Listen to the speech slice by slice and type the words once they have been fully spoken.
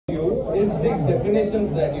is the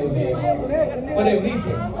definitions that you give for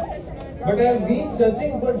everything. But I have been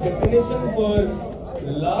searching for definition for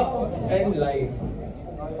love and life.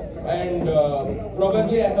 And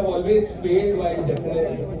probably I have always failed while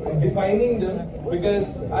defining them,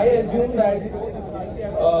 because I assume that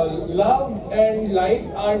love and life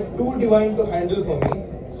are too divine to handle for me.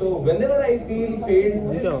 So whenever I feel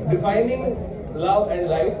failed defining love and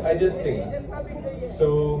life, I just sing.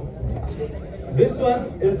 So this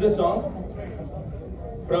one is the song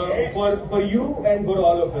for you and for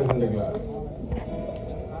all of us in the class.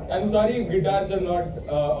 I'm sorry if guitars are not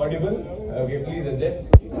audible. Okay, please adjust.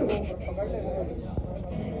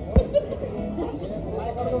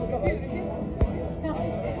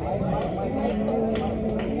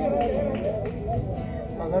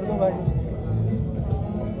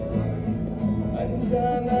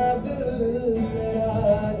 अनजाना दिल मेरा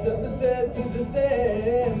जब से तुझसे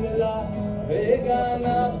मिला,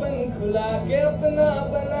 बेगानापन खुला के अपना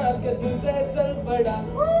बना के तुझे चल पड़ा।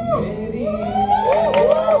 मेरी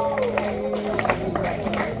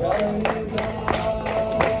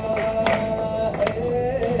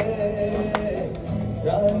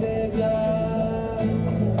जाने जा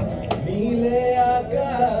नीले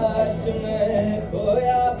आकाश में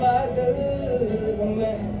खोया बादल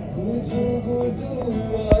में, गूंजू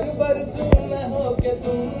और बरसू न हो के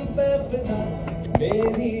तुम पे फिदा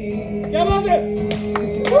मेरी। क्या बात है?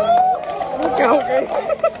 क्या हो गई?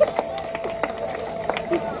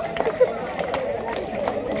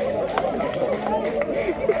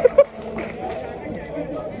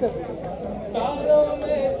 तारों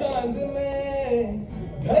में चांद में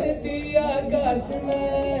धरती आकाश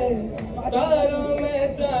में, तारों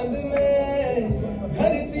में चांद में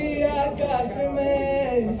धरती आकाश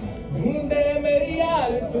में, ढूंढे मेरी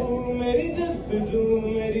यार तू मेरी जस्तजू,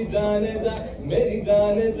 मेरी जाने जा मेरी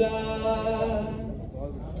जाने जा।